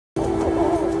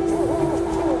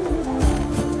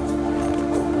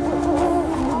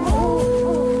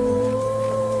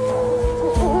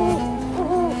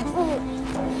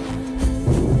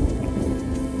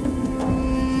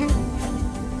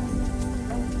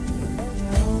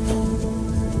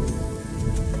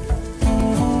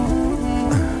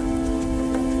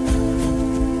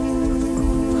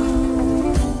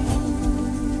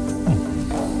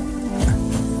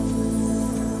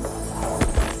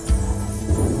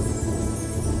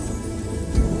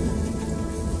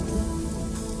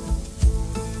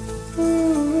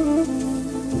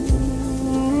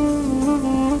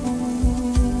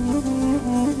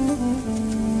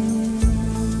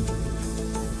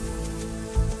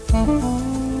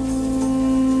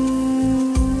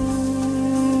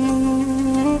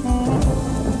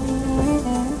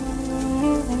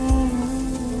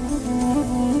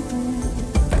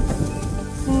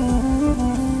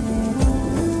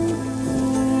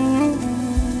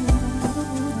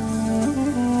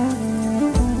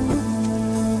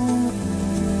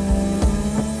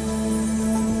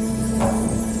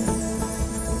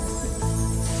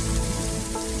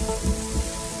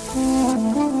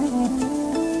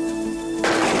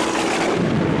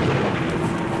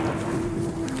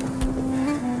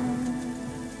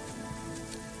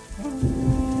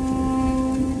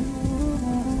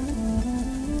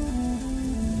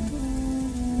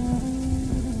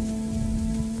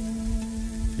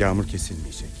Yağmur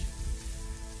kesilmeyecek.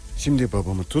 Şimdi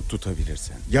babamı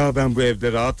tutabilirsen. Ya ben bu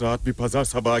evde rahat rahat bir pazar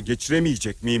sabahı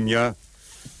geçiremeyecek miyim ya?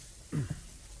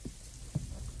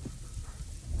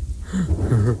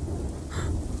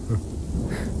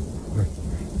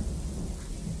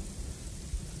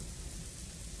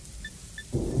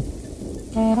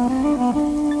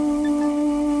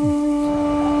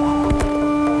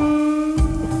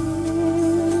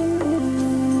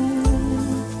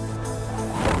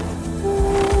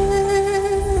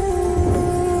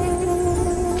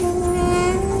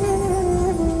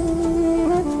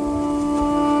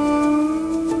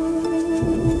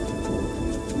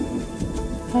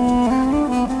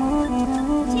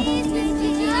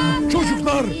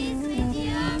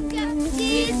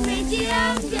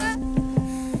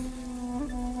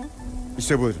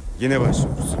 İşte buyurun, yine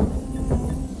başlıyoruz.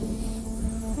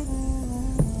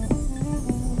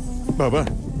 Baba,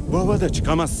 bu havada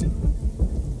çıkamazsın.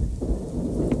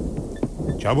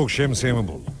 Çabuk şemsiyemi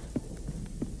bul.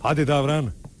 Hadi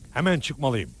davran, hemen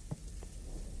çıkmalıyım.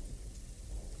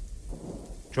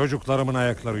 Çocuklarımın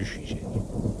ayakları üşüyecek.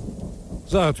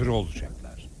 Zatürre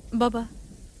olacaklar. Baba.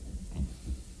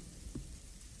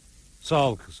 Sağ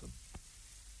ol kızım.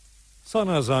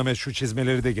 Sana zahmet şu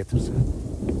çizmeleri de getirsen.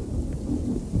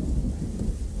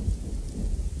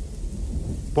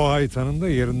 Bu haytanın da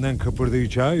yerinden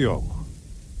kıpırdayacağı yok.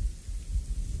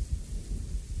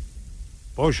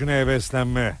 Boşuna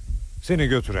heveslenme. Seni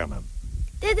götüremem.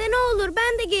 Dede ne olur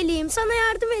ben de geleyim, sana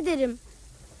yardım ederim.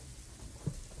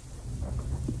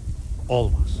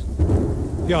 Olmaz.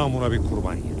 Yağmur'a bir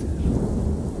kurban yedir.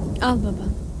 Al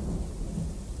baba.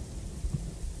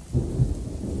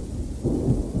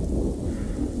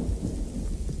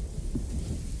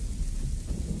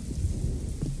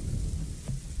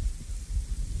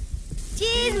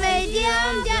 Çizmeci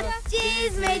amca,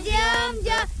 çizmeci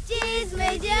amca,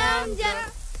 çizmeci amca.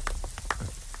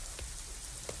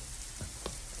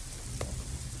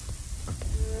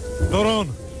 Durun.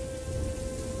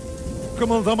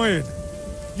 Kımıldamayın.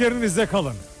 Yerinizde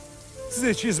kalın.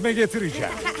 Size çizme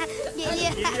getireceğim.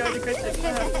 Geliyor.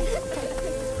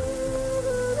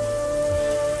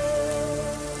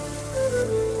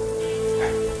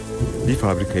 Bir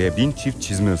fabrikaya 1000 çift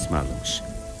çizme ısmarlamış.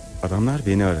 Adamlar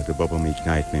beni aradı babamı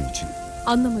ikna etmem için.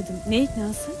 Anlamadım. Ne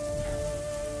iknası?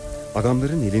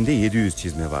 Adamların elinde 700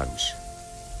 çizme varmış.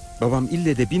 Babam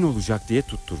ille de 1000 olacak diye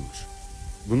tutturmuş.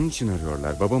 Bunun için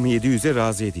arıyorlar, babamı 700'e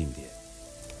razı edeyim diye.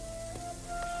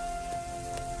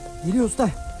 Geliyor usta.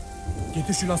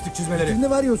 Getir şu lastik çizmeleri. Şimdi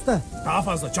var ya usta. Daha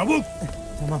fazla çabuk.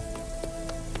 Tamam.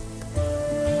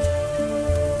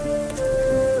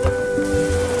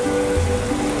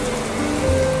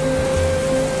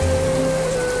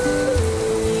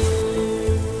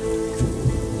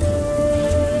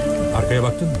 Arkaya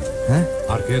baktın mı? He?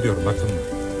 Arkaya diyorum, baktın mı?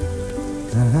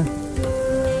 Hı hı.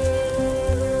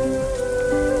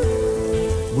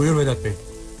 Buyur Vedat Bey.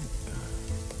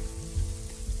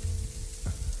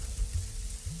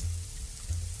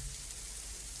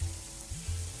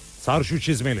 Sar şu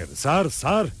çizmeleri.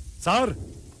 Sar.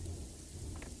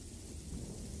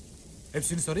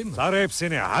 Hepsini sarayım mı? Sar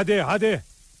hepsini. Hadi.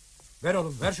 Ver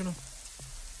oğlum, ver şunu.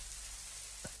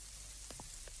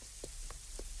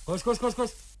 Koş.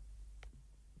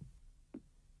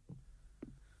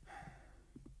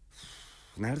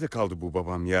 Nerede kaldı bu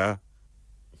babam ya?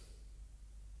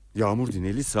 Yağmur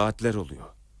dineli saatler oluyor.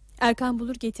 Erkan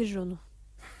bulur getirir onu.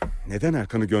 Neden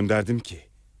Erkan'ı gönderdim ki?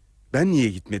 Ben niye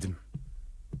gitmedim?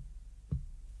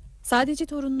 Sadece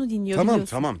torununu dinliyor, biliyorsun.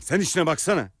 Tamam, sen işine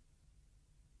baksana.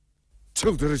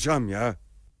 Çıldıracağım ya.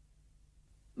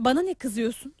 Bana ne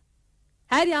kızıyorsun?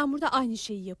 Her yağmurda aynı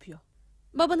şeyi yapıyor.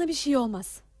 Babana bir şey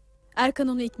olmaz. Erkan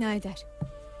onu ikna eder.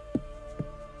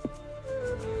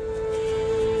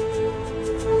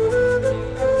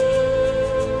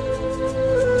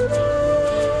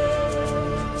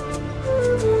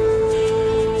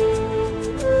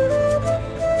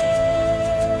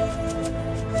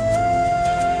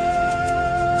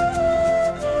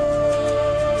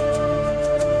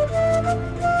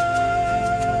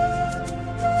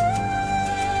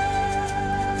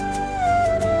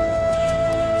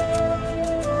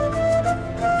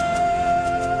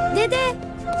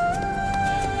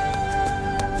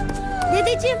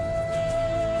 babacığım.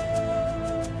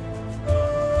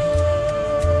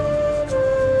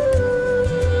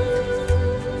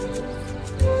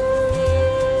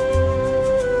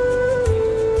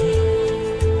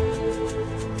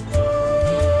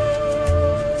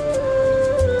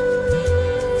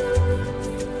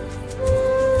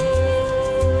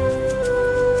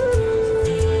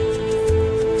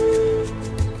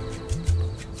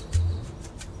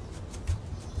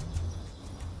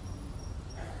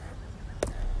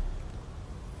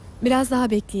 Biraz daha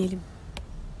bekleyelim.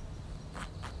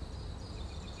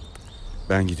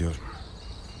 Ben gidiyorum.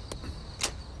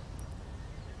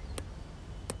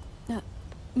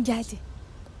 Geldi.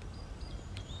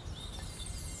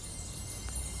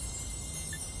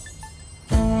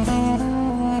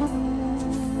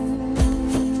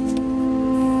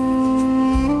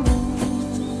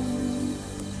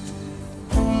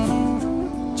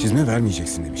 Çizme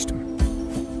vermeyeceksin demiştim.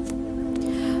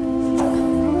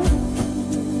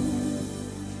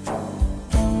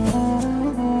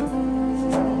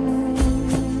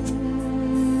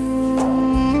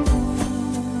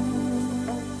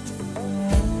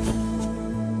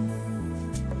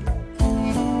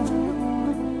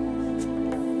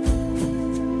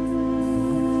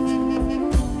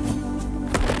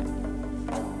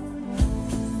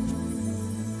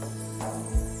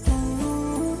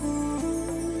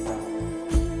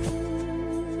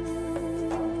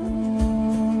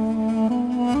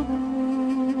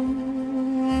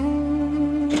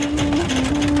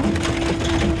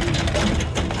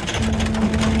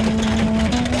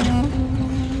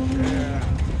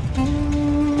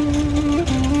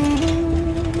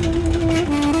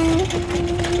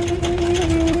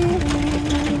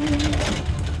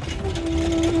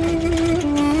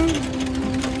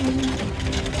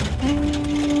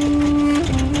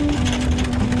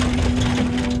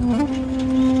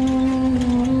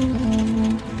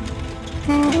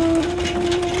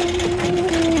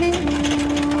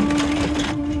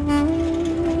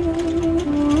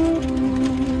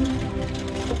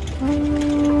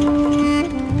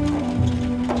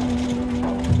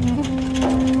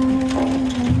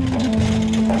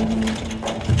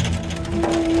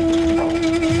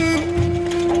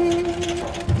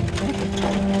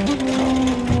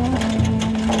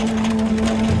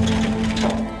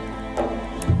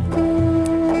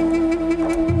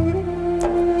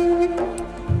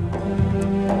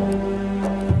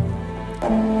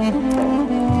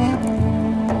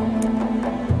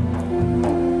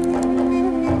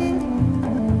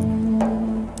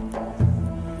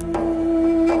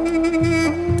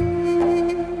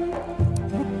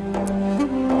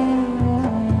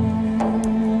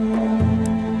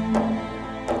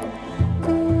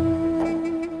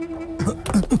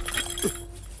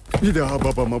 Bir daha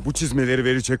babama bu çizmeleri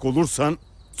verecek olursan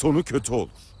sonu kötü olur.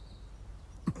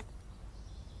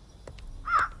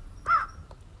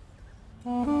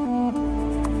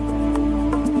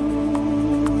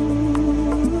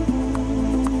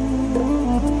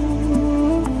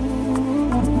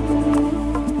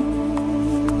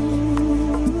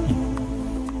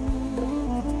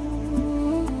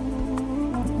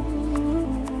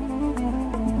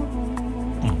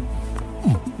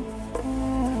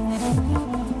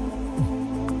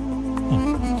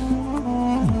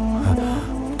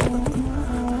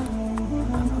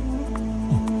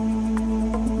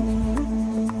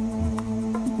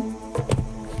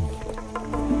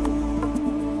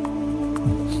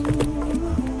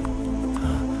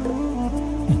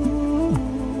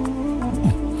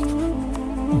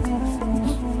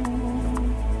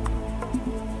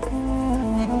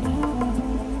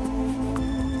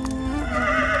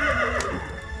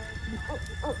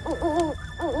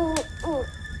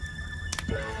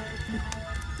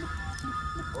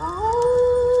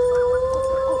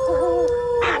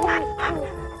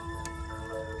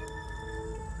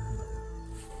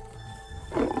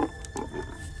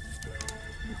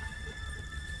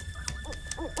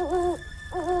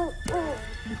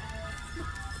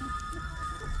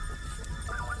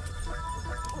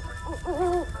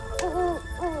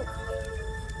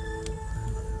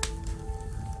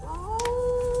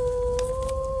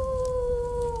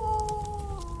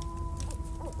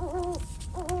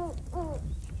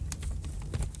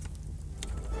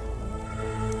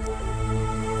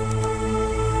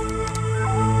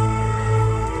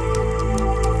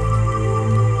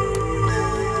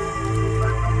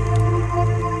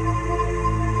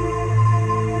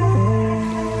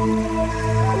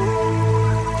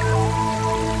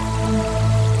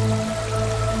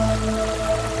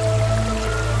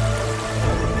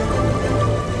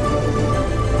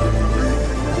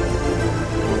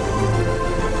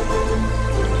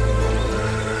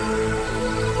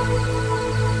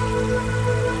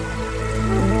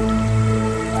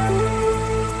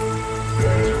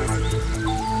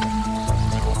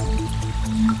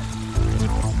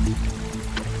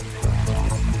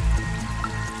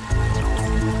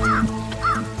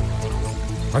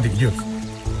 Hadi gidiyoruz.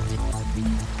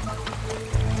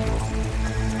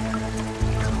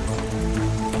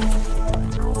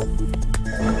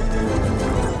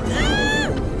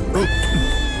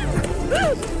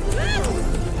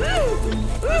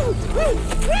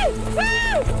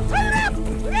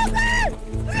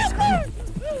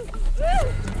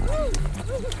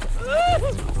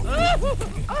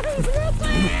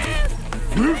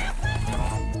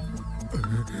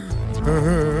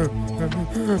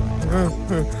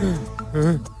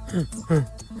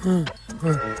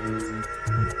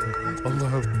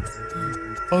 Allah'ım,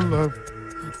 Allah'ım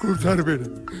kurtar beni.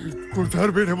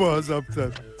 Kurtar beni bu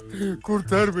azaptan.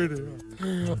 Kurtar beni.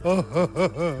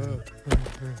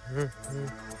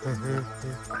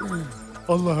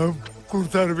 Allah'ım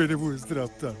kurtar beni bu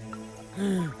ızdıraptan.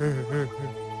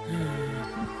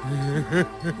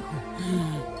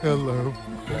 Allah'ım.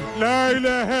 La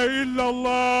ilahe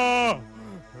illallah.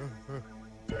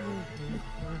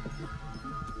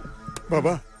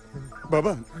 Baba,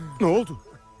 baba ne oldu?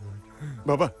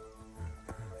 Baba,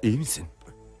 iyi misin?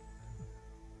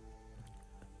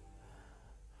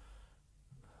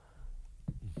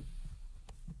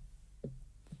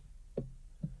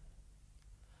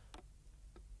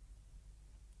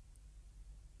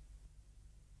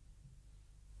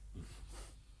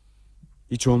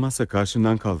 Hiç olmazsa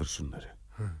karşından kaldır şunları.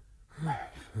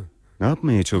 Ne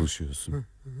yapmaya çalışıyorsun?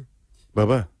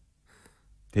 Baba,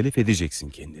 telef edeceksin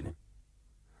kendini.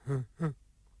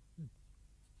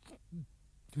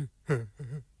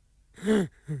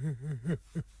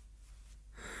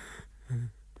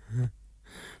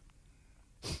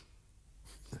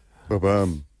 Babam,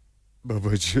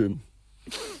 babacığım.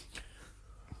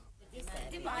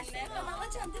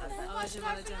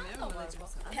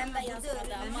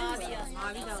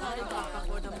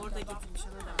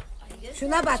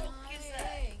 Şuna bak.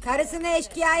 Karısını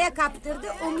eşkıyaya kaptırdı,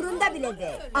 umrunda bile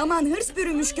değil. Aman hırs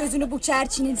bürümüş gözünü bu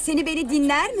çerçinin. Seni beni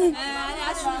dinler mi?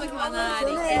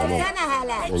 Şunu versene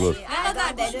hele. Olur.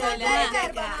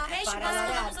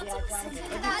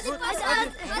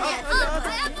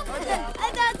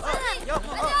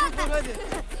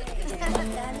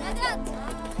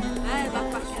 Ver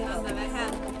bana.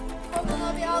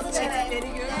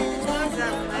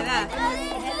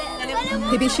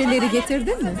 Tebeşirleri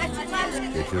getirdin mi?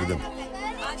 Getirdim.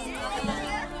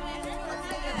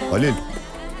 Halil.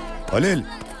 Halil.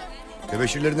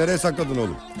 Tebeşirleri nereye sakladın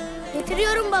oğlum?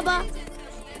 Getiriyorum baba.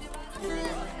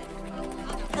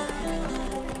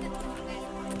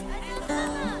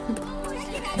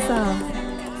 Sağ ol.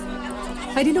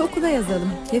 Halil'i okula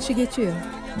yazalım. Yaşı geçiyor.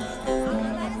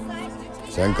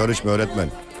 Sen karışma öğretmen.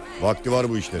 Vakti var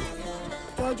bu işlerin.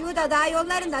 Çocuğu da daha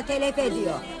yollarında telef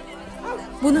ediyor.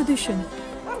 Bunu düşün.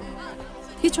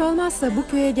 Hiç olmazsa bu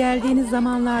köye geldiğiniz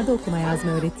zamanlarda okuma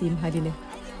yazma öğreteyim Halil'e.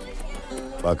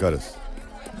 Bakarız.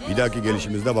 Bir dahaki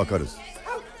gelişimizde bakarız.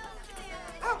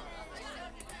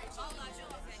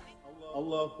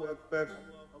 Allahu Ekber.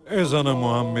 Ezanı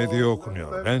Muhammedi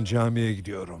okunuyor. Ben camiye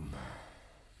gidiyorum.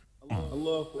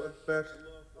 Allahu Ekber.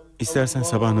 İstersen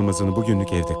sabah namazını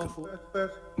bugünlük evde kıl.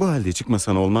 Bu halde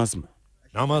çıkmasan olmaz mı?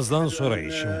 Namazdan sonra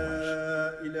işim var.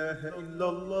 La ilahe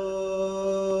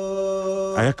illallah.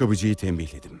 Ayakkabıcıyı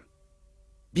tembihledim.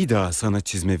 Bir daha sana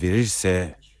çizme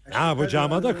verirse... Ne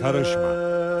yapacağıma da karışma.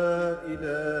 La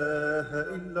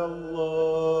ilahe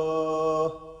illallah.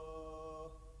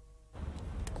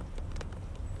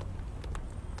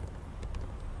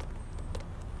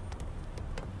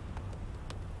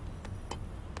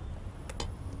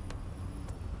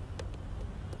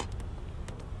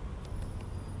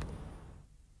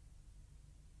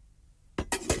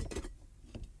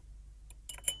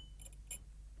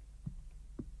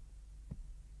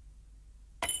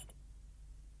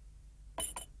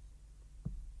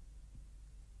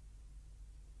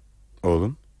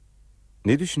 Oğlum,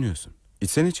 ne düşünüyorsun?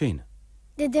 İçsene çayını.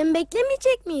 Dedemi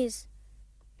beklemeyecek miyiz?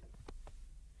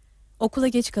 Okula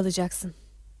geç kalacaksın.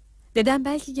 Dedem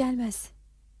belki gelmez.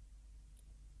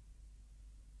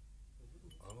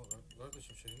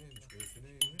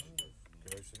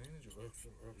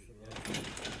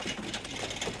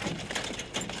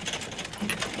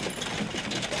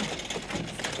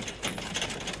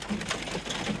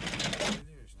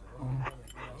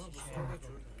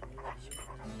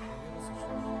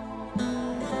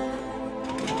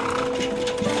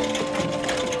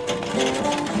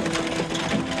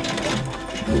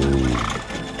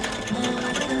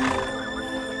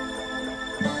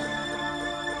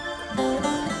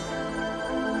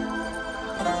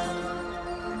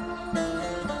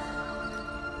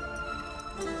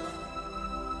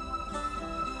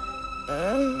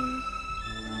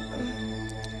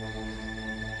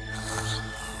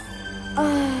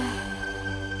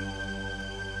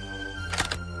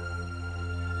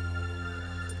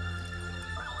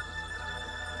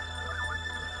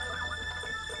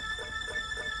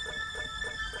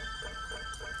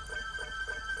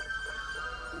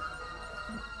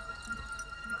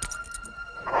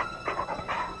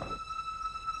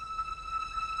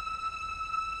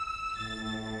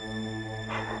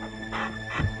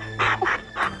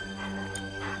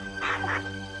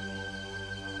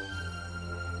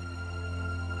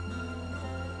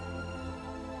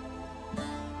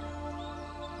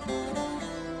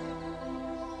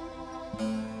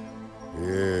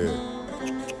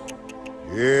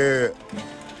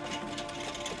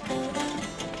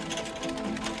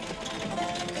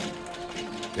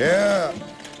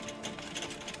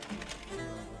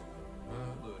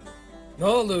 Ne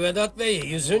oldu Vedat Bey?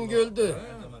 Yüzün güldü.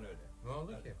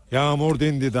 Yağmur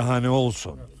dindi, daha ne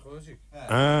olsun?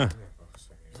 Ha?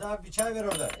 Abi bir çay ver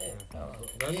orada.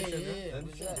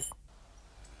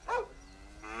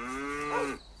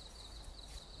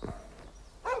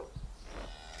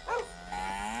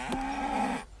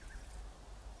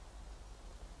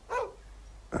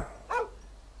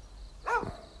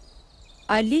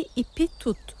 Ali ipi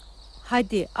tut.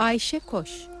 Hadi Ayşe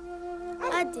koş.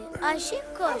 Hadi Ayşe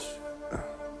koş.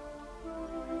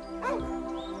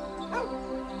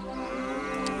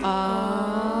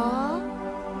 A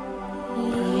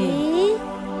Li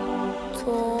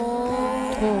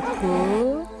topu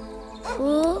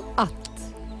topu at.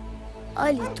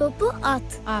 Ali topu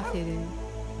at. Aferin.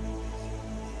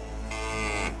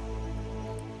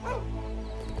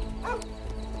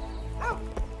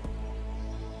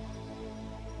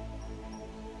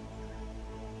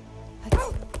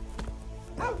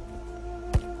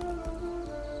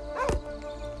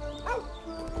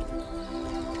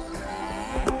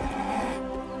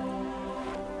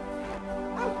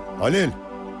 Halil.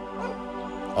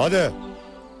 Hadi.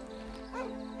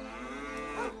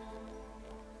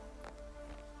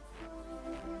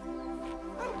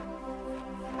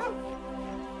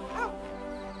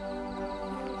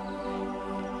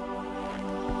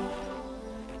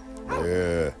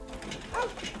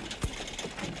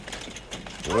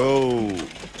 Oh.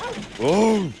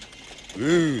 Oh.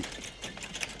 Büyük.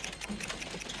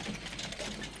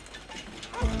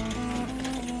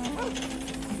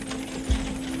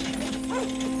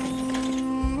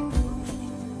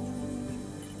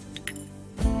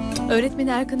 Öğretmeni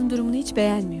Erkan'ın durumunu hiç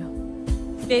beğenmiyor.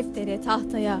 Deftere,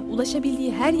 tahtaya,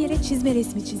 ulaşabildiği her yere çizme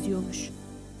resmi çiziyormuş.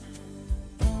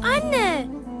 Anne!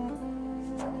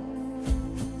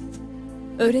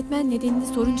 Öğretmen nedenini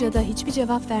sorunca da hiçbir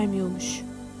cevap vermiyormuş.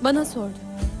 Bana sordu.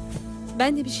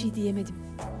 Ben de bir şey diyemedim.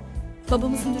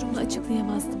 Babamızın durumunu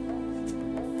açıklayamazdım.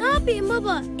 Ne yapayım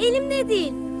baba? Elimde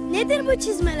değil. Nedir bu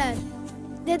çizmeler?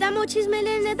 Dedem o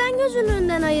çizmeleri neden gözünün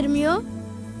önünden ayırmıyor?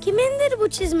 Kimindir bu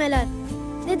çizmeler?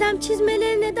 Dedem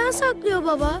çizmeleri neden saklıyor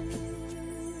baba?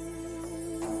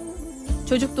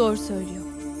 Çocuk doğru söylüyor.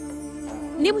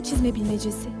 Ne bu çizme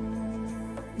bilmecesi?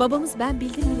 Babamız ben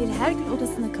bildim bileli her gün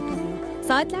odasına kapanıyor.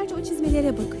 Saatlerce o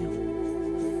çizmelere bakıyor.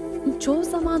 Çoğu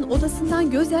zaman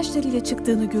odasından gözyaşlarıyla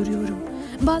çıktığını görüyorum.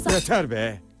 Bazen... Yeter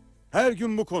be! Her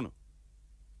gün bu konu.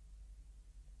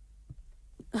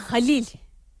 Halil!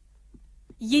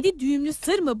 7 düğümlü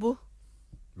sır mı bu?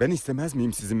 Ben istemez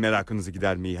miyim sizin merakınızı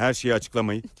gidermeyi, her şeyi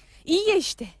açıklamayı? İyi ya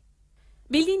işte.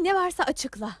 Bildiğin ne varsa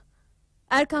açıkla.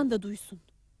 Erkan da duysun.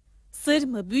 Sır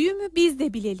mı, büyü mü biz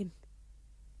de bilelim.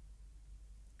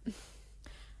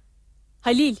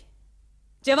 Halil,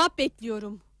 cevap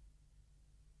bekliyorum.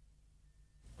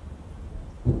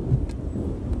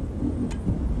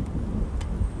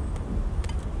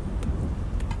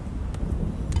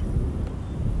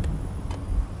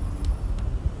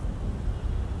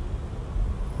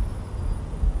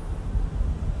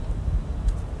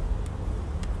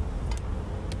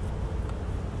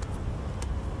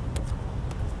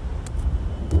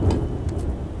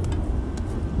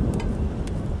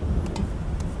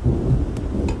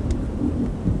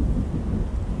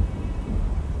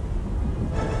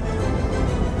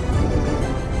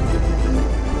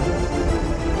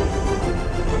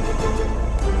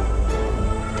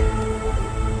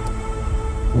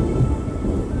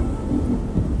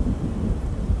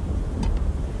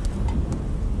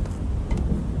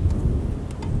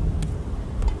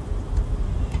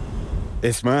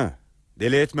 Esma,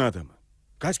 deli etme adamı.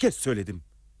 Kaç kez söyledim.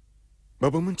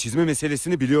 Babamın çizme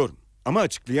meselesini biliyorum ama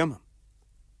açıklayamam.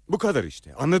 Bu kadar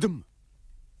işte, anladın mı?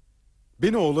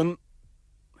 Beni oğlanın...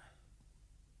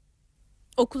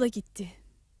 Okula gitti.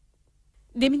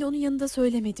 Demin onun yanında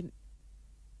söylemedim.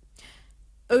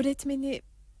 Öğretmeni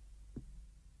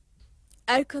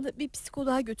Erkan'ı bir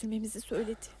psikoloğa götürmemizi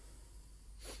söyledi.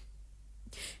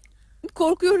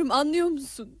 Korkuyorum, anlıyor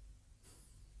musun?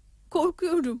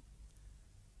 Korkuyorum.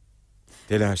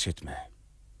 Telaş etme.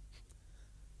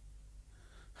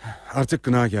 Artık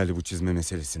gına geldi bu çizme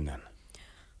meselesinden.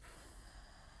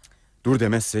 Dur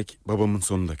demezsek babamın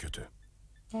sonu da kötü.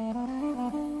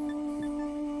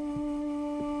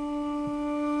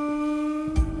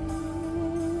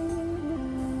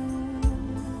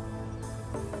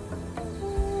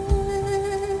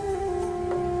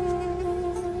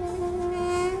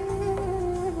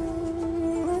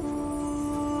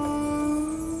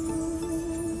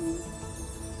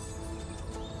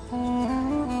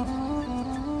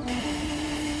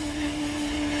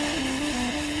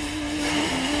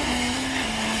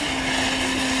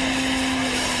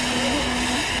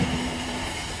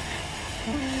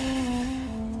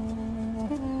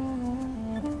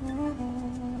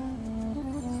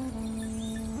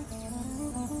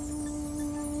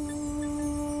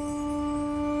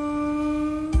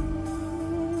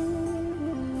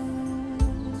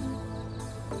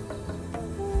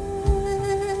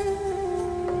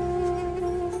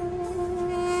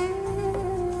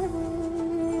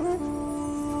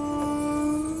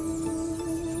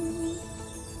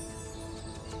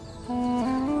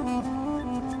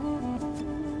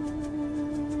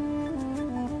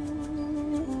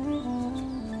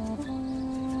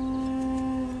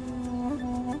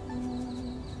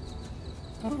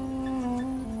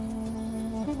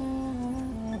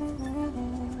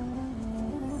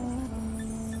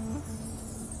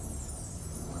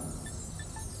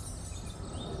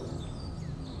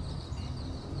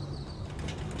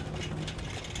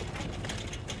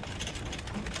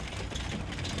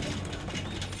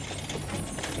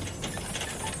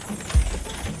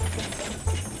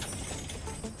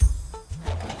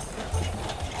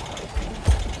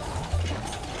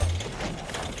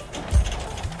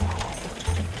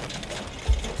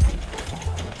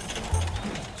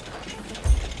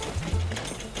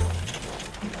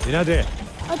 Bin hadi.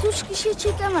 At 3 kişi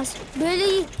çekemez. Böyle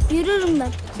iyi. Yürürüm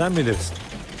ben. Sen bilirsin.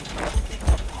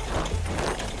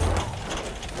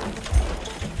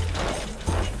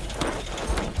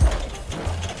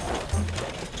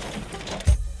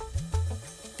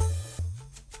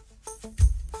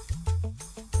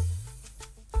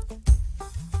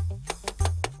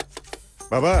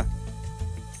 Baba.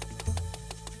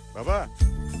 Baba.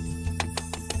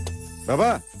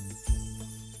 Baba.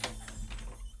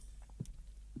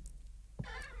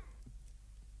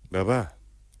 Baba.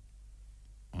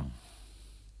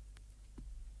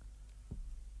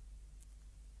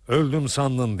 Öldüm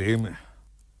sandın değil mi?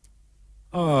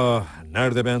 Ah,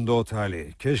 nerede bende o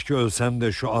talih? Keşke ölsem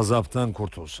de şu azaptan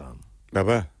kurtulsam.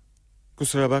 Baba.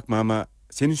 Kusura bakma ama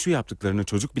senin şu yaptıklarını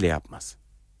çocuk bile yapmaz.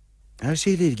 Her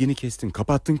şeyle ilgini kestin,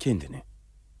 kapattın kendini.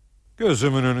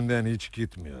 Gözümün önünden hiç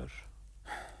gitmiyor.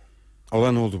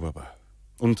 Olan oldu baba.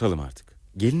 Unutalım artık.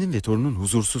 Gelinin ve torunun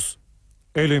huzursuz.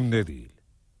 Elimde değil.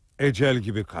 Ecel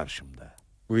gibi karşımda.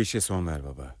 Bu işe son ver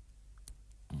baba.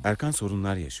 Erkan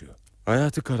sorunlar yaşıyor.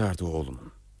 Hayatı karardı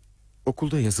oğlumun.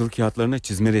 Okulda yazılı kağıtlarına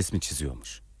çizme resmi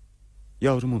çiziyormuş.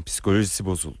 Yavrumun psikolojisi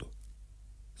bozuldu.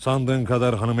 Sandığın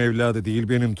kadar hanım evladı değil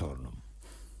benim torunum.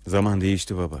 Zaman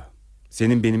değişti baba.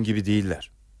 Senin benim gibi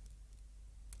değiller.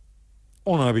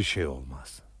 Ona bir şey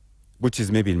olmaz. Bu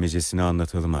çizme bilmecesini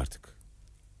anlatalım artık.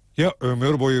 Ya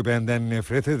ömür boyu benden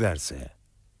nefret ederse?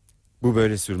 Bu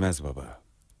böyle sürmez baba.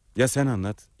 Ya sen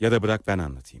anlat ya da bırak ben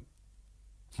anlatayım.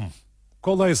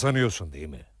 Kolay sanıyorsun değil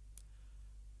mi?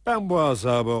 Ben bu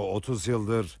azabı 30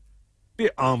 yıldır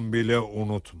bir an bile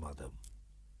unutmadım.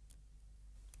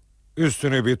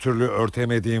 Üstünü bir türlü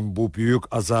örtemediğim bu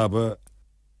büyük azabı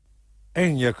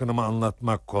en yakınıma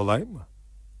anlatmak kolay mı?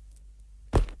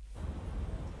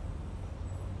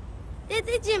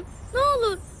 Dedeciğim ne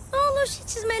olur şu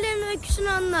çizmelerin öyküsünü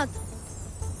anlat.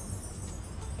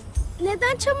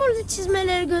 Neden çamurlu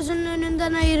çizmeleri gözünün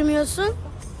önünden ayırmıyorsun?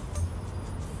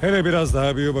 Hele biraz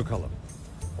daha büyü bakalım.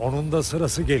 Onun da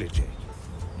sırası gelecek.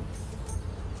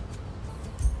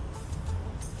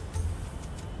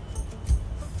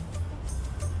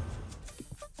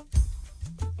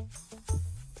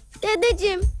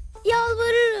 Dedeciğim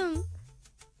yalvarırım.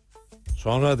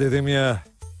 Sonra dedim ya,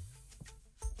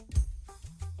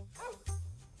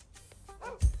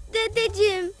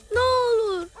 Dedeciğim ne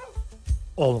olur.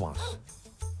 olmaz.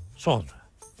 Sonra.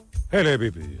 Hele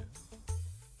bir büyü.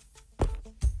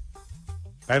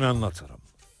 Ben anlatırım.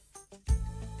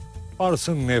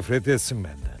 Varsın nefret etsin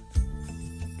benden.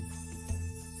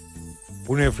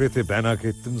 Bu nefreti ben hak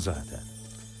ettim zaten.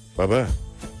 Baba,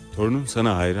 torunun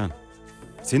sana hayran.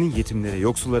 Senin yetimlere,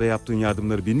 yoksullara yaptığın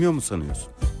yardımları bilmiyor mu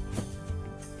sanıyorsun?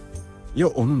 Ya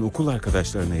onun okul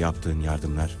arkadaşlarına yaptığın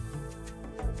yardımlar?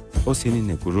 O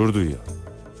seninle gurur duyuyor.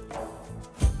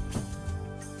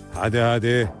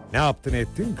 Hadi, ne yaptın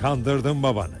ettin, kandırdın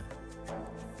babanı.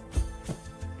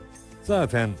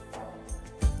 Zaten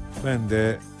ben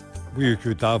de bu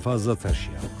yükü daha fazla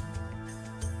taşıyamam.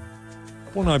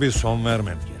 Buna bir son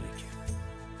vermem gerek.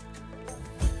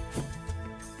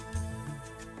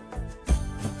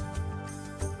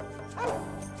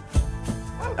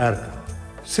 Erkan,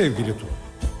 sevgili Tuğ.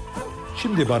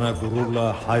 Şimdi bana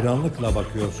gururla, hayranlıkla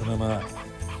bakıyorsun ama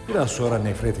biraz sonra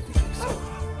nefret edeceksin.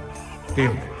 Değil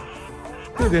mi?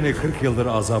 Dedeni 40 yıldır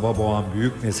azaba boğan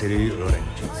büyük meseleyi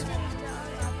öğreneceksin.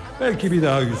 Belki bir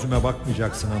daha yüzüme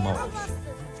bakmayacaksın ama olsun.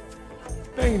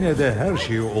 Ben yine de her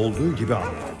şeyi olduğu gibi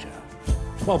anlatacağım.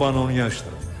 Baban 10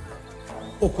 yaşlarında.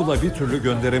 Okula bir türlü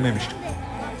gönderememiştim.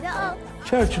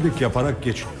 Çerçilik yaparak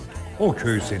geçiniyor. O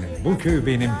köy senin, bu köy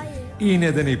benim.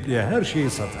 İğneden ipliğe her şeyi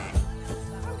satar.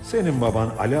 Senin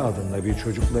baban Ali adında bir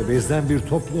çocukla bezden bir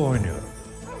toplu oynuyor.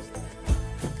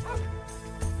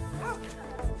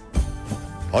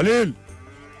 Halil!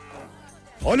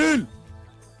 Halil!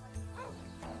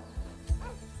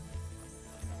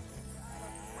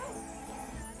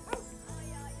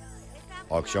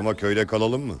 Akşama köyde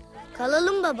kalalım mı?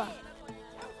 Kalalım baba.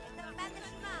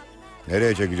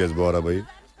 Nereye çekeceğiz bu arabayı?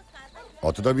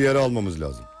 Atı da bir yere almamız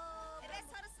lazım.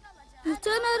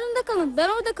 Muhtarın ağrında kalın. Ben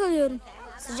orada kalıyorum.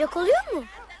 Sıcak oluyor mu?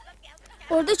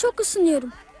 Orada çok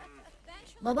ısınıyorum.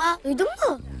 Baba duydun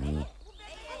mu?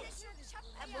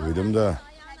 Duydum da.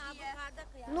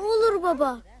 Ne olur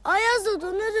baba. Ayaz'da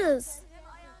donarız.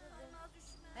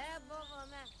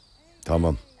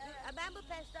 Tamam.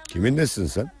 Kiminlesin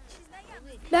sen?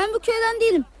 Ben bu köyden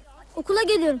değilim. Okula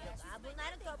geliyorum.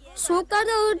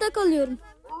 Soğuklarda ağırda kalıyorum.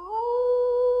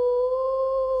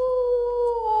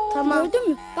 Tamam. Gördün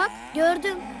mü? Bak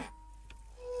gördüm.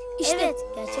 İşte. Evet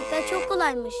gerçekten çok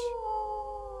kolaymış.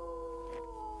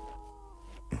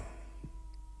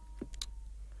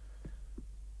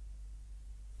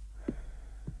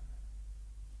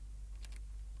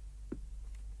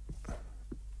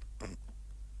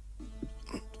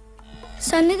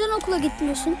 Sen neden okula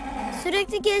gitmiyorsun?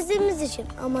 Sürekli gezdiğimiz için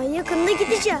ama yakında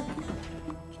gideceğim.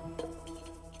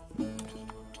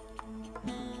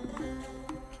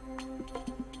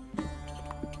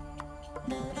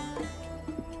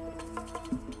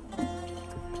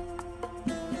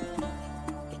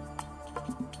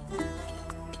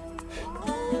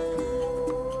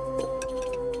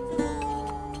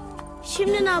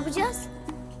 Şimdi ne yapacağız?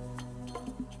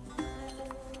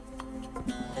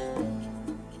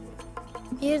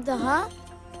 Bir daha.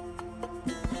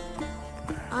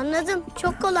 Anladım.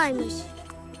 Çok kolaymış.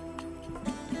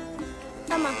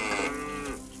 Tamam.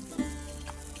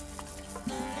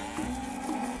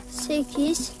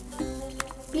 8.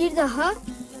 Bir daha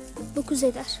 9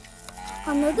 eder.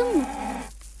 Anladın mı?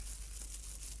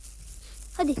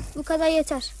 Hadi bu kadar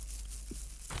yeter.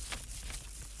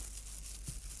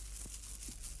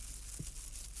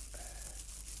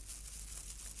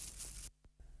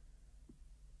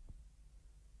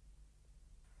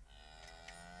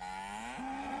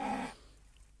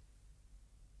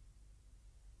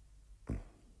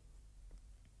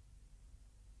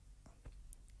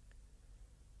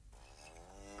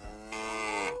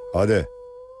 Hadi.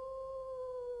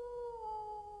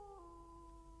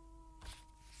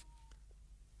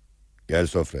 Gel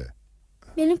sofraya.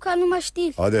 Benim karnım aç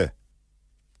değil. Hadi.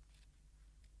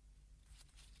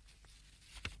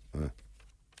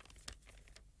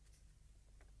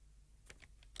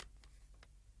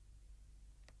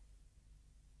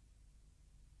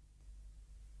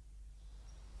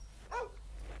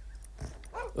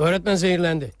 Öğretmen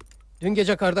zehirlendi. Dün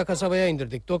gece karda kasabaya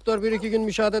indirdik. Doktor 1-2 gün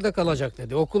müşahedede kalacak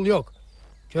dedi. Okul yok.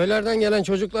 Köylerden gelen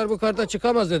çocuklar bu karda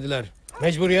çıkamaz dediler.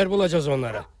 Mecbur yer bulacağız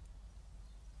onlara.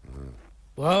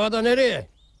 Bu havada nereye?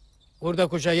 Burada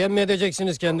kuşa yem mi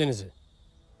edeceksiniz kendinizi?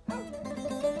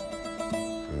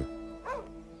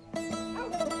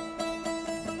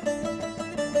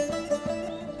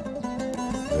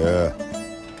 Ya.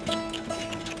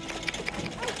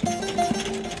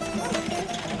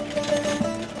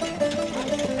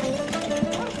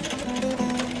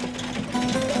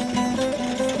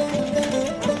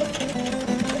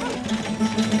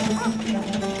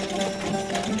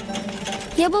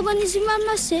 Ya baban izin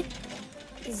vermezse?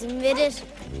 İzin verir.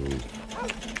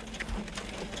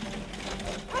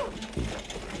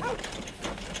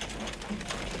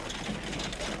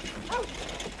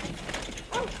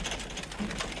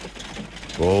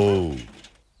 Oo.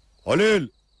 Halil.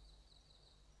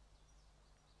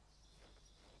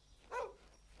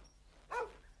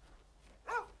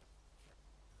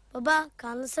 Baba,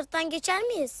 kanlı sırttan geçer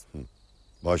miyiz?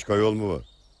 Başka yol mu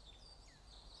var?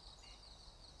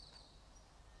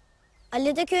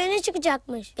 Ali de köyüne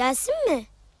çıkacakmış. Gelsin mi?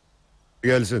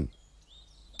 Gelsin.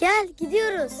 Gel,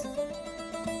 gidiyoruz.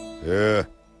 Ee.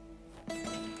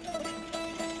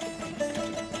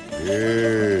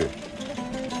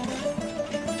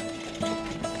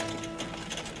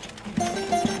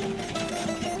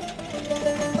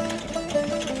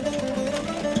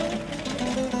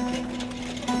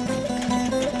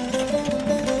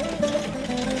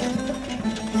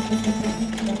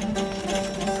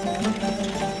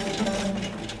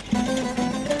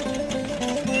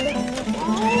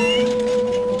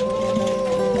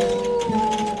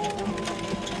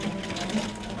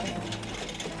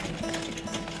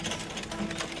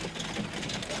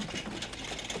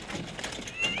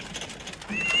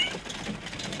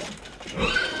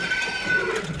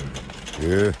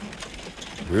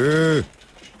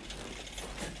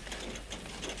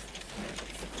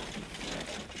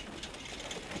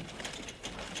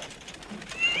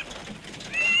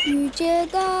 Yüce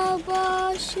dağ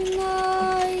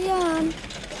başına yan,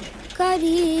 kar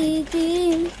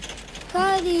idim,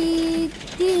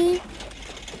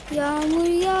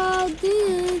 yağmur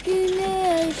yağdı,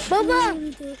 güneş Baba,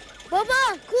 vurdu.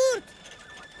 Baba, kurt.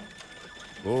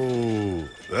 Oo,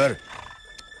 ver.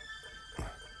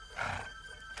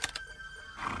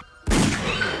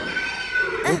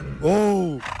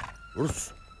 Oo,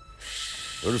 Rus.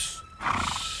 Rus.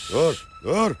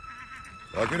 Dur.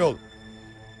 Sakin ol.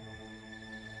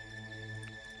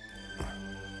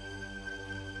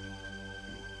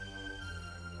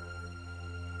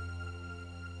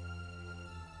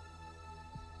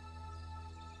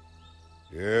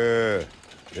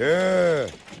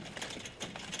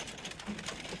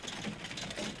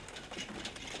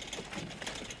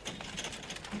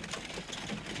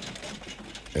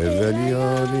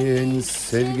 Evveliyalin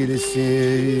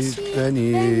sevgilisi ben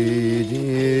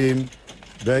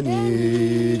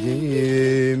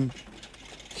idim.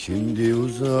 Şimdi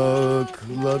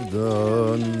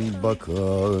uzaklardan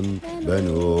bakan ben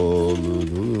oldum.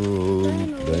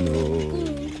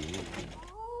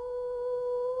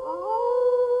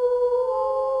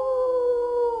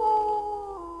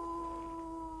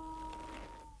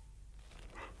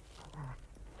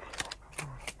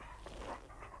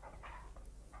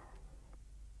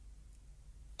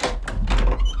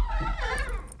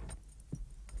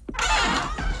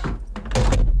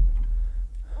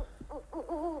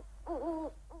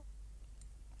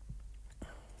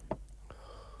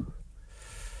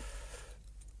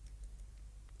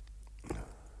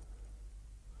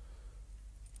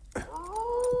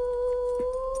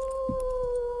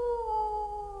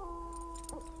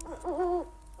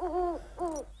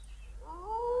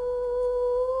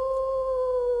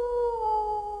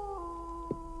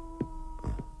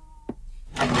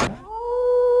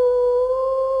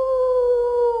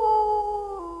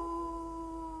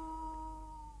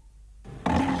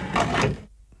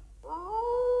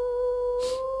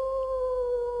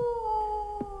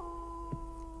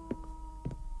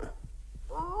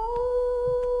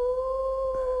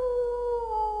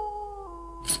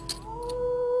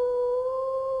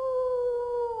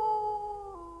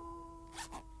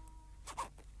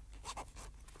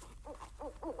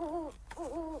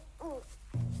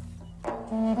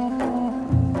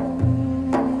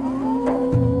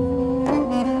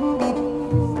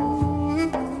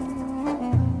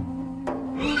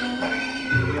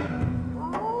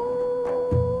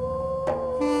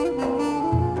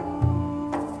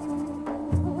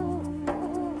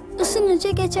 Isınınca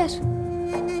geçer.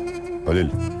 Halil,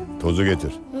 tozu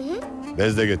getir.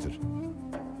 Bez de getir.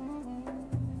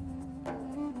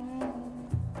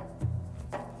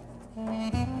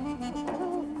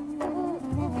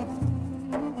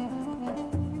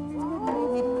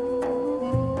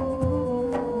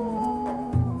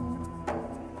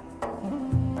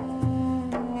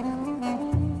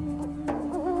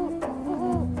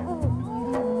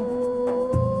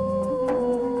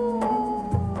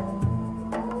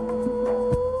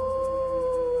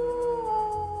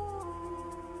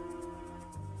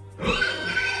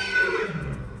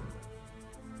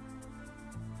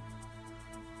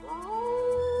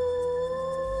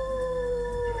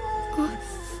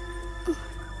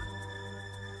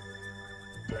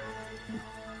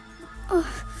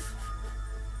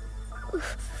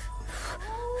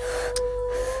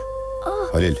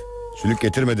 Halil, sülük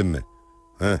getirmedin mi?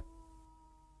 He?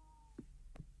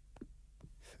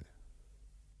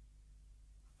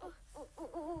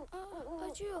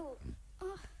 Acıyor.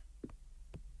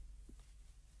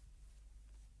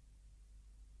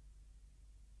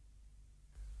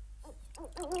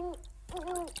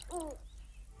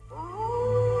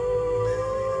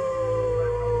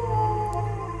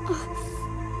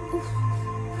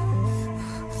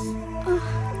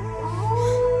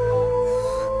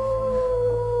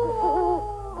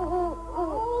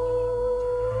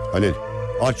 Halil,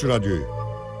 aç şu radyoyu.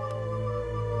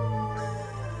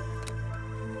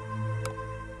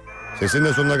 Sesini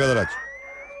de sonuna kadar aç.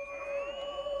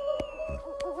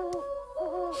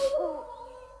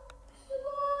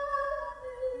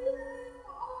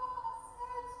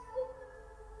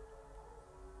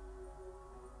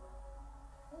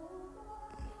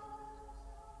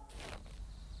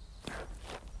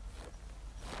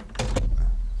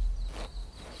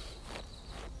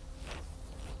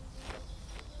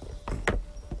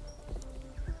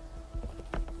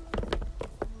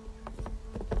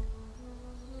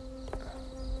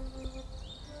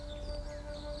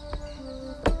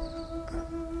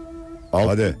 Al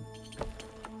hadi.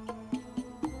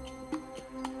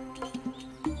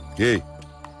 Giy.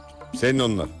 Senin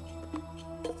onlar.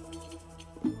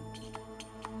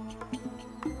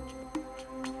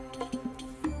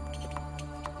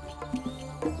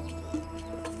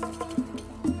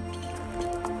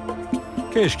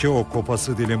 Keşke o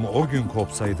kopası dilim o gün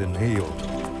kopsaydı ne iyi oldu.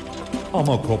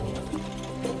 Ama kopmadı.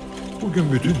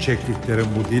 Bugün bütün çektiklerim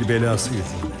bu dil belası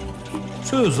yüzünden.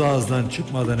 Söz ağızdan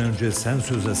çıkmadan önce sen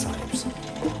söze sahipsin.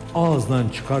 Ağızdan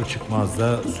çıkar çıkmaz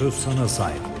da söz sana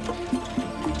sahip olur.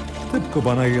 Tıpkı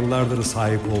bana yıllardır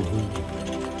sahip olduğu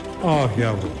gibi. Ah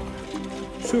yavrum,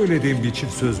 söylediğim bir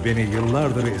çift söz beni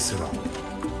yıllardır esir aldı.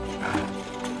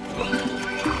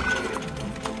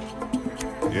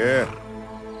 Ye.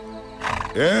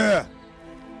 Ye.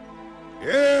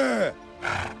 Ye.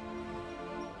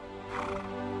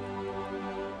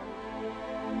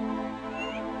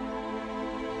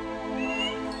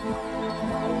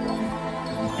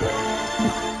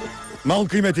 Mal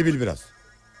kıymeti bil biraz.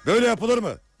 Böyle yapılır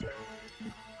mı?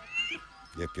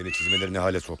 Yepyeni çizmeleri ne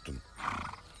hale soktun?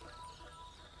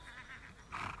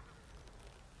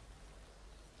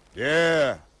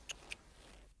 Ye.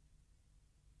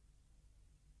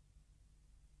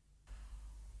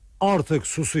 Artık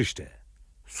sus işte.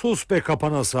 Sus be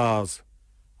kapana sağız.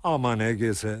 Ama ne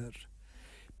gezer.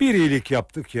 Bir iyilik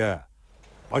yaptık ya.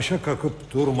 Başa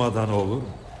kakıp durmadan olur mu?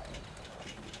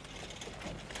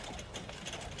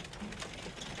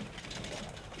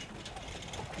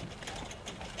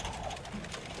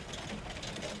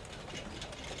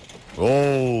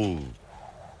 Oo.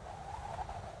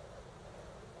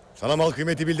 Sana mal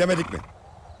kıymeti bil demedik mi?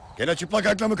 Gene çıplak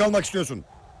ayakla mı kalmak istiyorsun?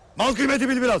 Mal kıymeti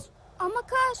bil biraz. Ama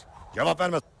Kar. Cevap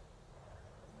verme.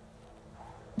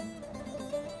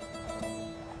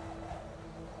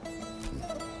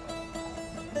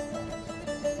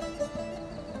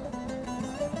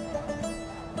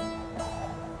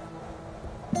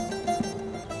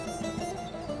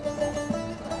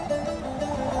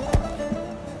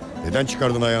 Neden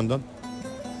çıkardın ayağından?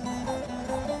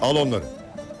 Al onları.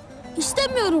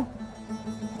 İstemiyorum.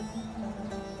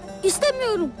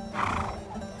 İstemiyorum.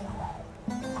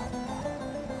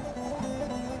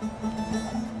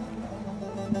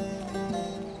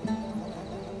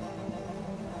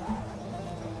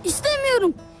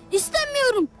 İstemiyorum.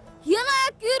 İstemiyorum. Yan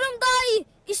ayak yürüm daha iyi.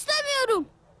 İstemiyorum.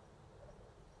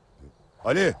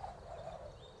 Ali!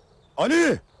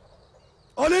 Ali!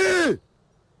 Ali!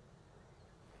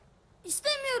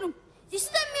 İstemiyorum.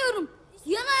 İstemiyorum.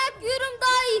 Yan ayak yürüm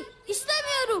daha iyi.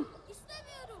 İstemiyorum.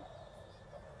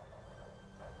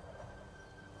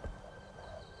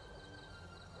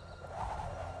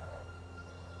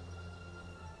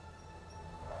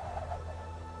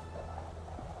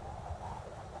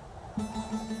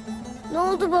 Ne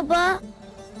oldu baba?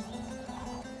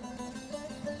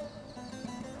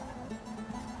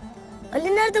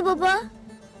 Ali nerede baba?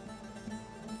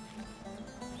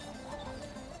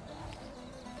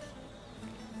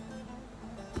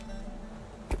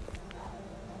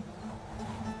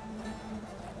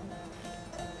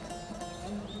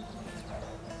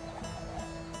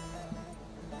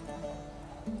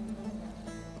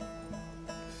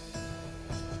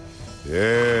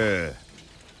 Ee.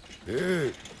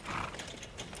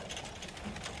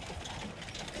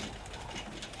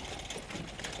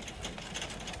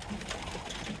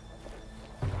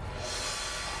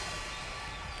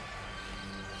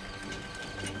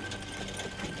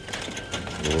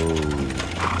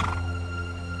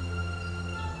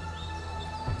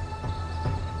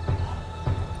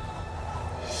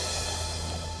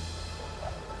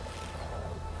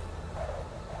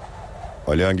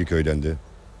 Ali hangi köydendi?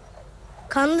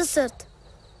 Kanlı sırt.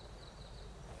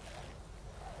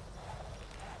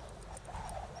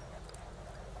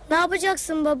 Ne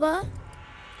yapacaksın baba?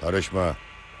 Karışma.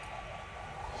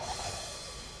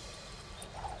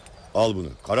 Al bunu.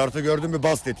 Karartı gördün mü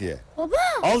bas tetiğe. Baba!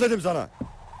 Al dedim sana.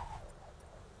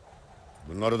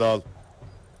 Bunları da al.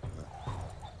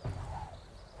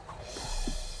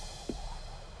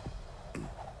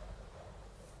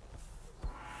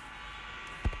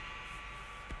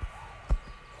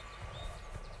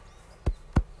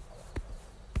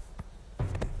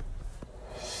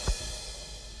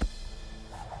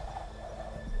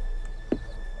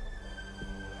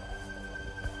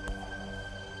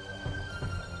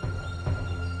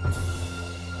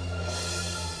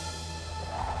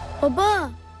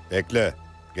 Baba! Bekle.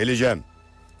 Geleceğim.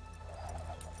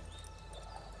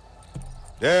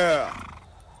 De.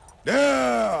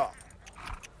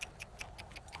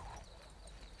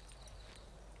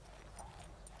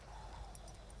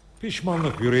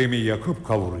 Pişmanlık yüreğimi yakıp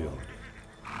kavuruyordu.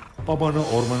 Babanı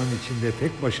ormanın içinde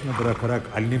tek başına bırakarak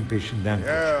Ali'nin peşinden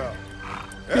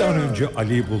koştum. Bir an önce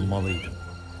Ali'yi bulmalıydım.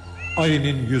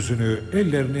 Ali'nin yüzünü,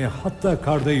 ellerini, hatta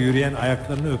karda yürüyen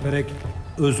ayaklarını öperek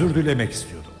özür dilemek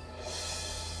istiyordum.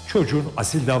 Çocuğun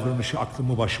asil davranışı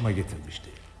aklımı başıma getirmişti.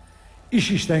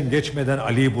 İş işten geçmeden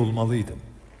Ali'yi bulmalıydım.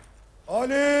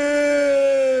 Ali!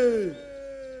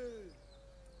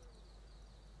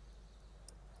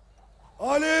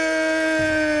 Ali!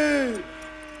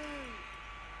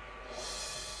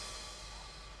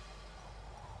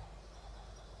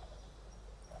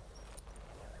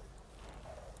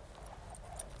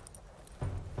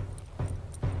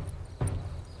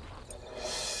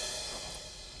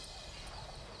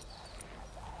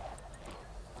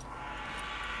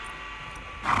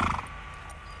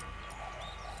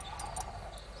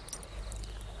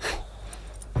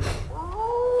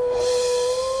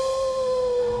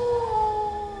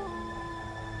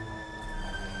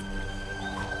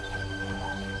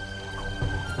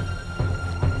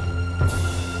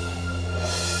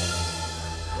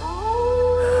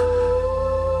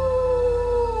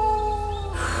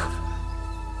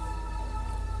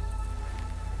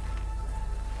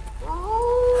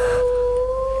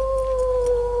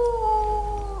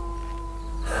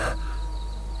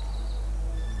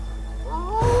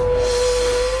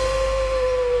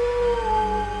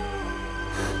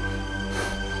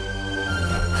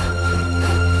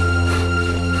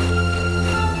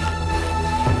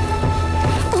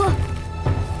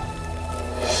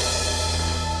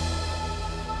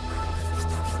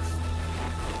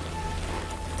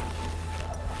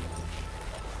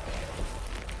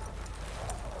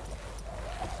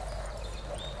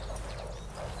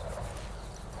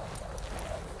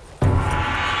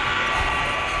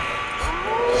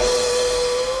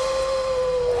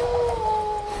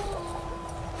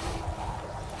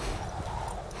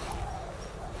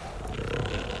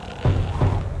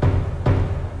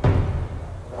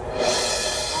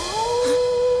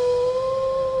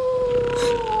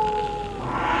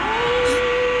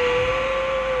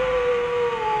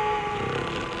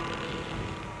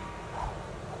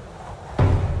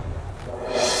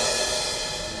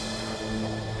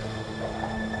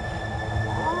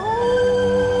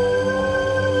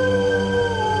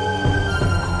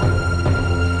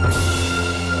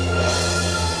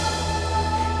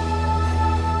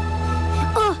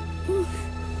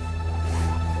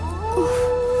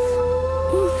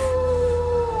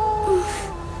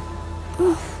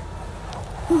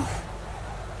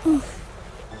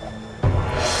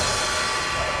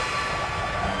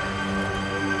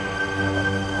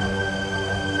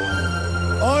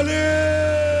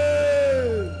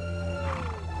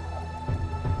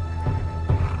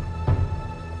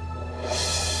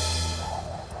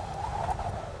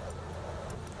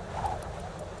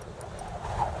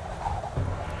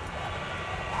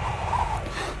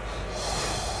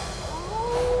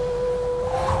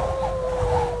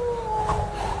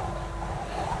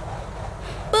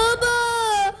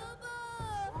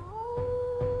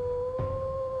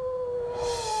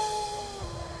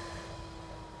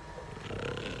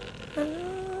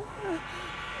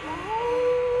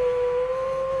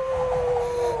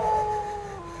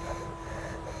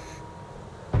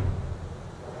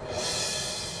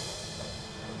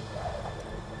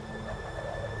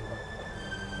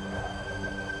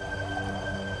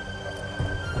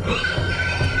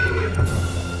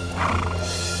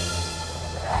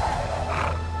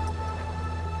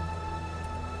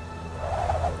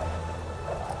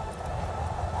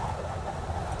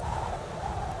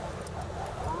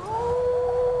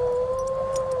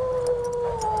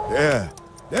 Ne?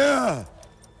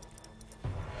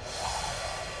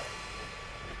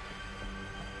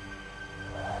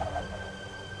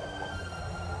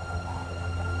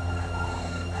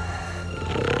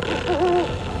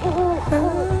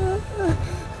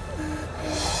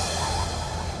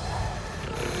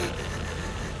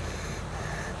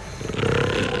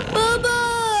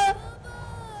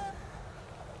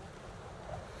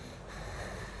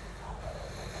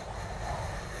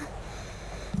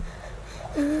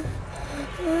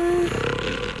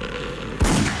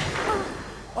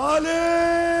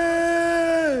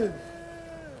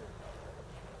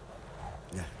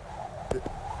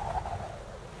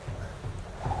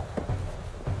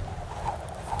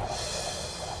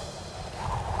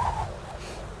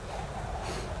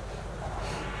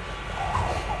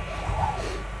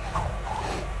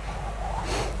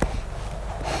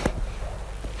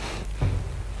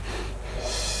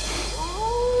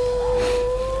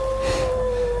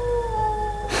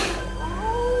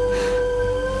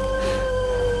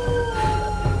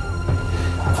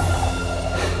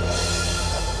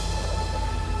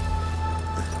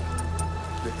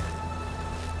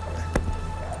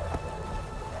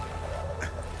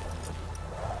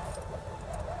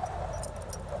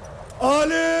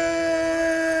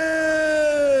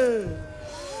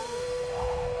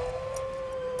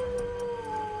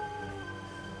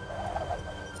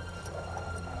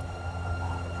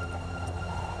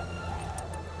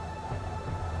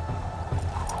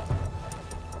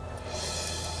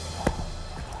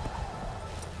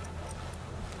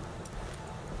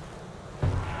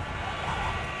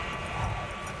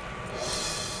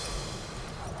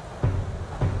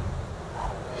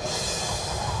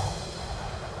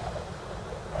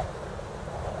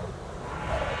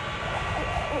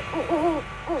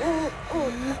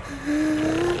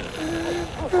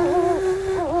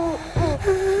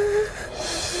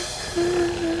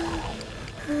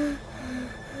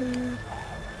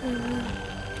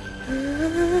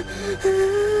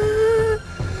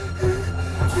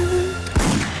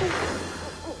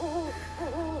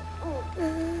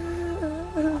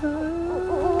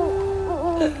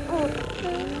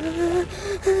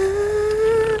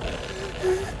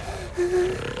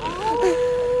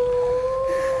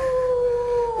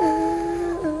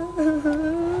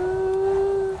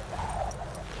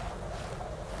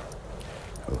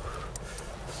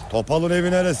 Topal'ın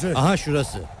evi neresi? Aha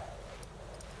şurası.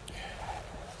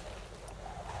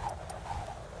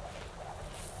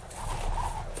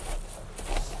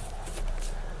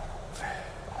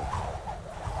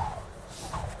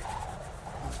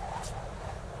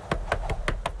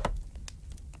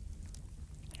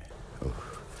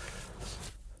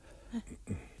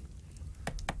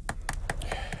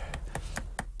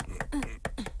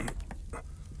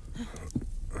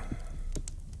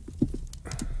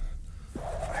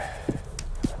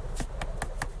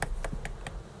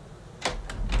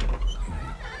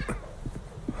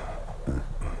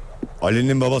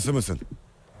 Ali'nin babası mısın?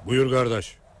 Buyur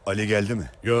kardeş. Ali geldi mi?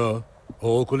 Yo,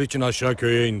 o okul için aşağı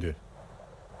köye indi.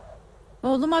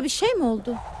 Oğluma bir şey mi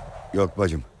oldu? Yok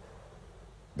bacım.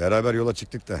 Beraber yola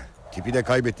çıktık da tipi de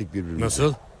kaybettik birbirimizi.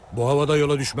 Nasıl? Bu havada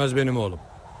yola düşmez benim oğlum.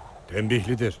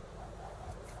 Tembihlidir.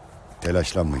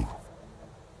 Telaşlanmayın.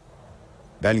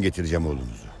 Ben getireceğim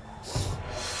oğlunuzu.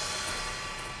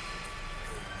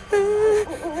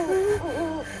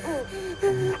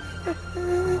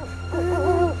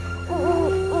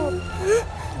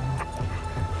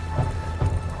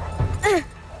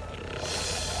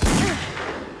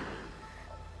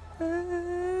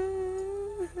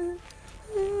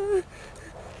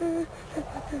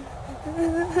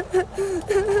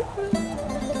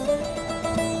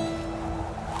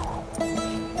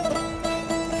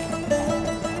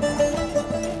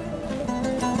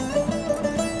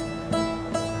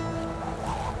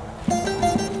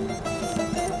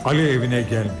 Ali evine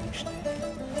gelmemişti.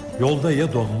 Yolda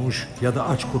ya donmuş ya da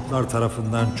aç kurtlar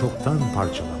tarafından çoktan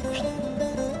parçalanmıştı.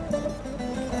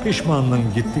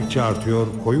 Pişmanlığın gittikçe artıyor,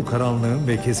 koyu karanlığın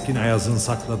ve keskin ayazın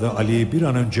sakladığı Ali'yi bir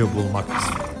an önce bulmak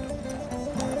istiyordu.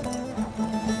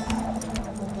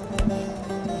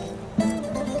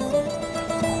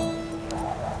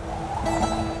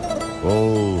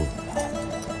 Oo.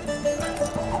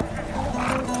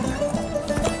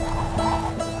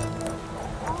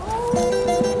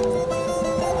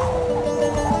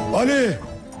 Ali!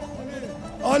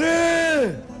 Ali!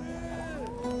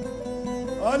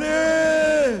 Ali!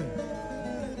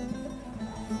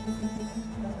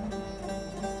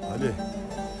 Ali!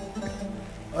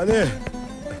 Ali!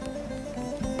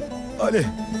 Ali!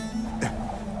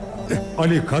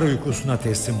 Ali kar uykusuna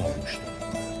teslim olmuştu.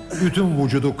 Bütün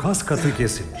vücudu kas katı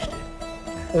kesilmişti.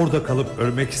 Orada kalıp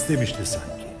ölmek istemişti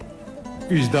sanki.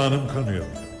 Vicdanım kanıyor.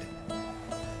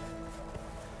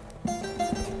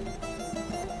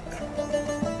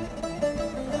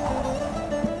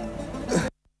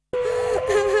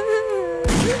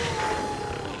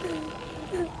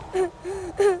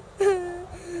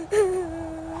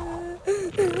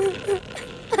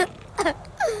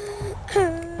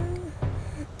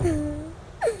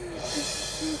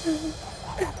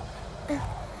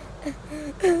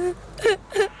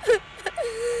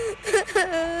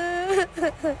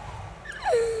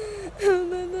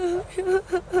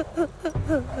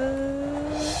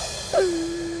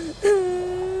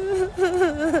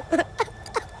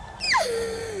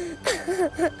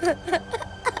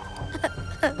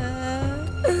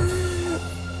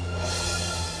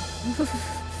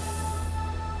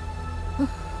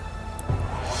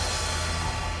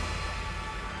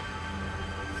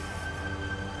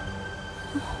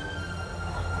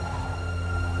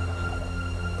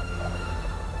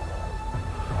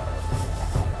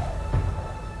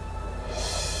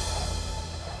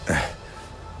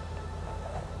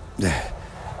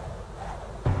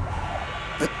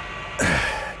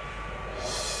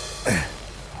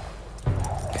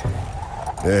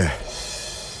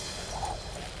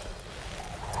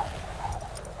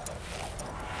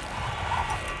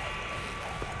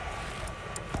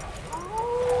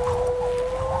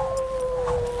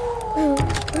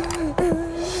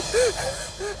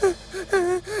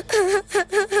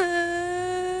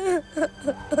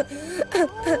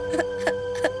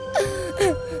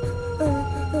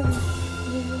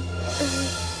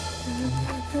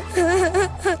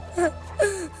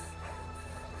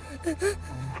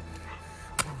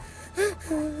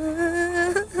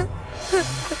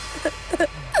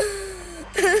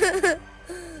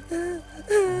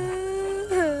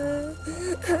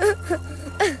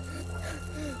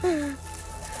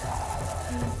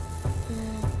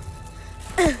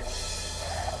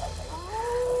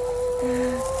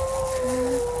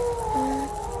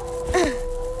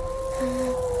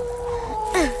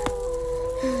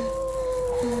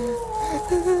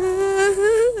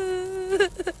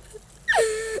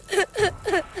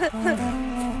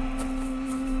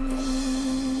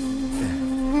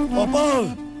 Topal!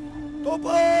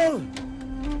 Topal!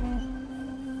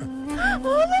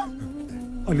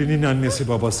 Ali'nin annesi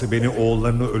babası beni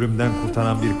oğullarını ölümden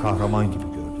kurtaran bir kahraman gibi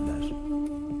gördüler.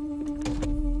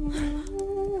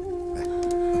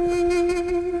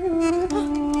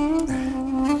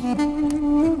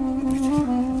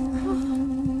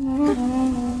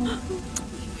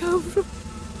 Yavrum.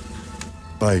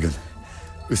 Baygın.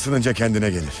 Isınınca kendine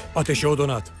gelir. Ateşe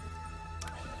odunu at.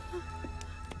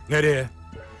 Nereye?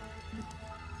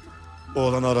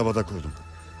 Oğlanı arabada kurdum.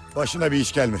 Başına bir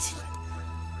iş gelmesin.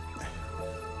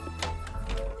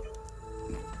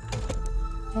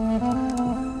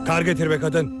 Kar getir be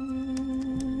kadın.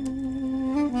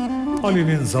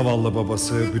 Ali'nin zavallı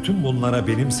babası bütün bunlara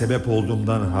benim sebep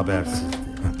olduğumdan habersizdi.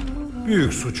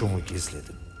 Büyük suçumu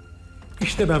gizledim.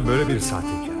 İşte ben böyle bir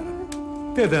sahtekarım.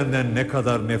 Dedenden ne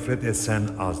kadar nefret etsen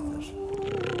azdır.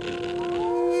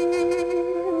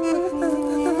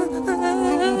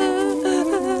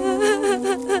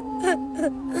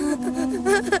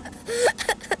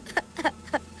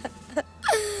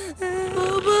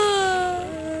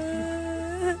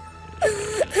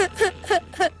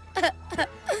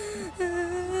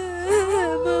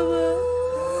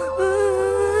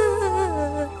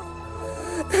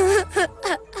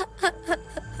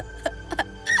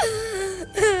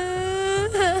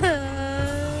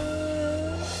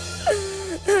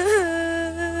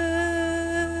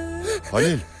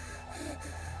 Halil.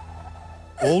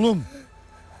 Oğlum.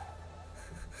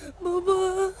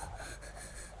 Baba.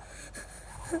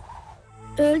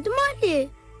 Öldü mü Ali?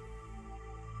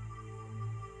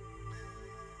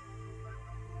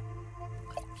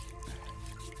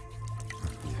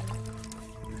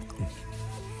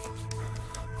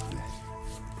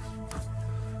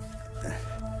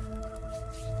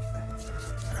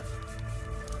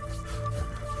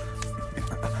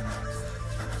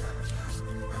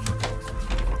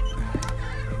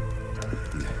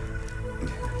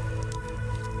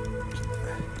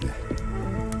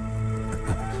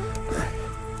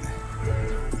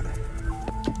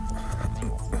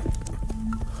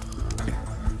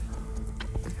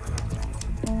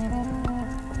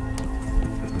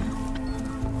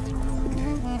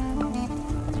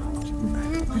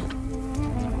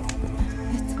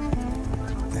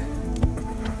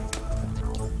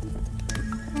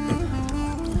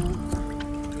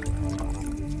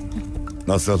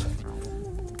 Nasıl?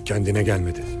 Kendine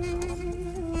gelmedi.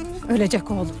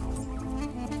 Ölecek oğlum.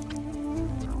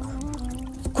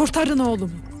 Kurtarın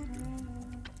oğlumu.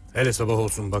 Hele sabah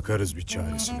olsun bakarız bir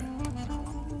çaresine.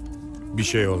 Bir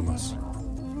şey olmaz.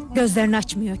 Gözlerini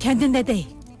açmıyor, kendinde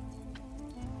değil.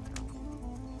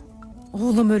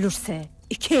 Oğlum ölürse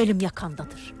 2 elim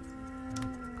yakandadır.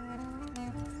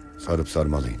 Sarıp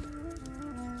sarmalayın.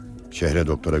 Şehre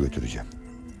doktora götüreceğim.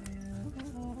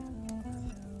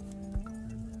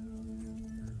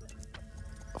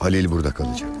 Halil burada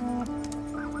kalacak.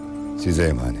 Size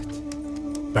emanet.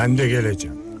 Ben de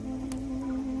geleceğim.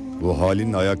 Bu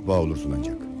halinle ayak bağı olursun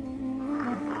ancak.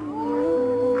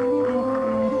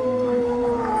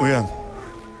 Uyan.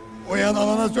 Uyan,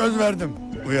 anana söz verdim.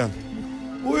 Uyan.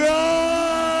 Uyan!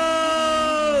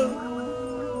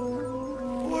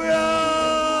 Uyan!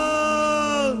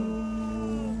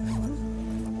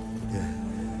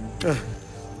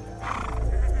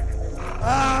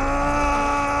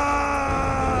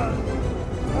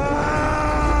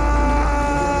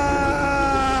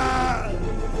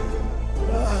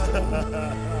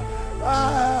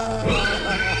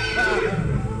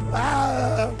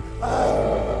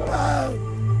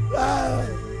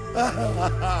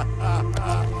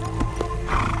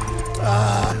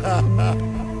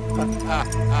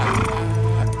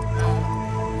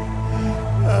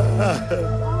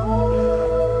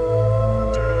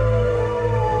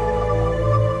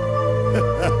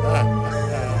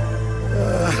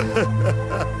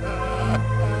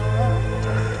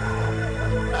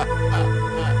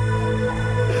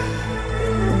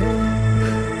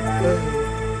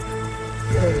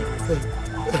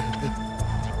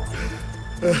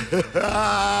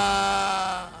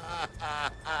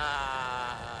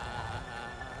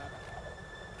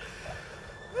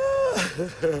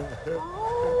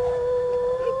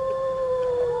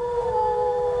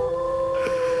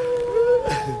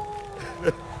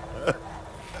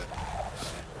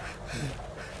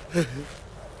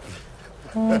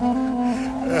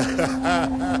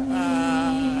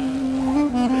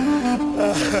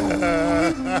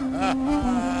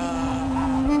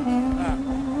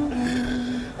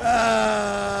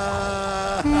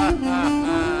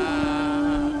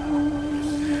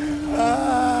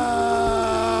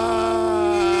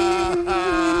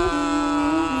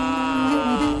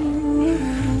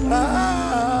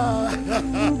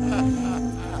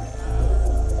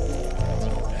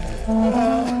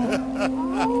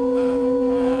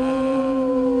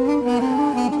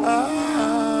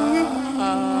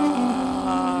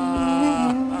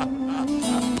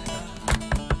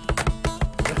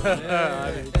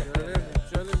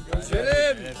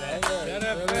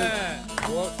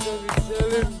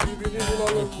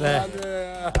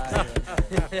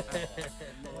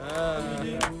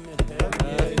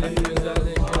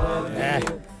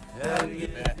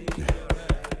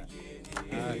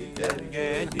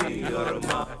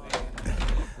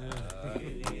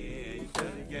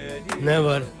 Ne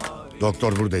var?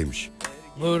 Doktor buradaymış.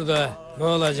 Burada. Ne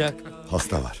olacak?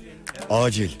 Hasta var.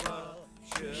 Acil.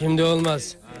 Şimdi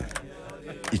olmaz.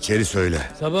 İçeri söyle.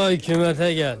 Sabah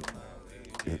hükümete gel.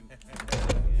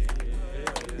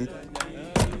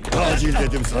 Acil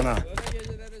dedim sana.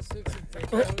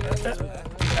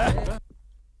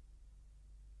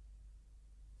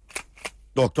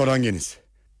 Doktor hanginiz?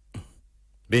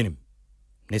 Benim.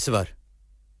 Nesi var?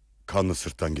 Kanlı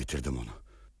sırttan getirdim onu.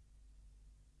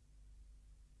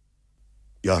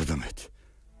 Yardım et.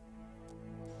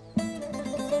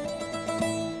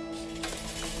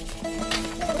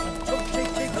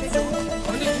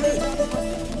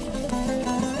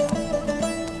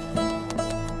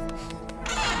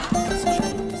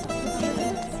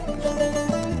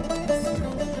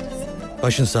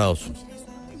 Başın sağ olsun.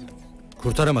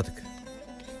 Kurtaramadık.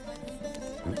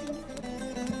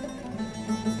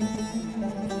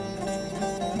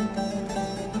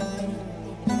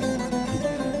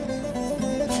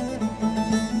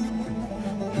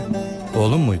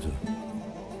 Oğlum muydu?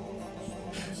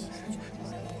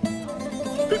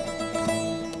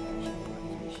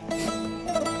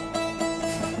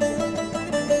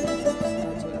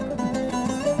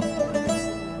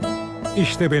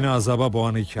 İşte beni azaba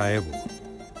boğan hikaye bu.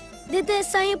 Dede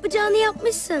sen yapacağını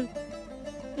yapmışsın.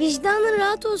 Vicdanın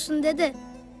rahat olsun dede.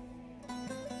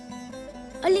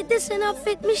 Ali de seni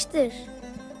affetmiştir.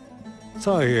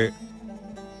 Sahi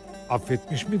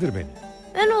affetmiş midir beni?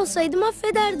 Ben olsaydım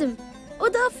affederdim.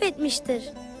 O da affetmiştir.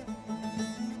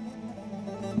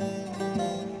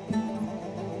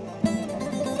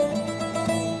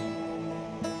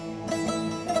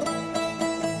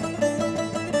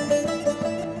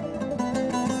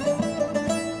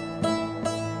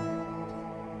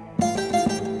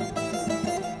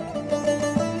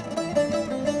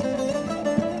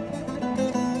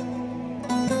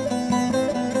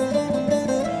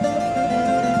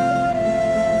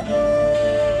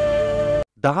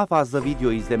 Daha fazla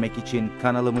video izlemek için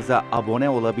kanalımıza abone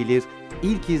olabilir,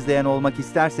 ilk izleyen olmak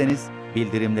isterseniz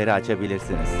bildirimleri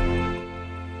açabilirsiniz.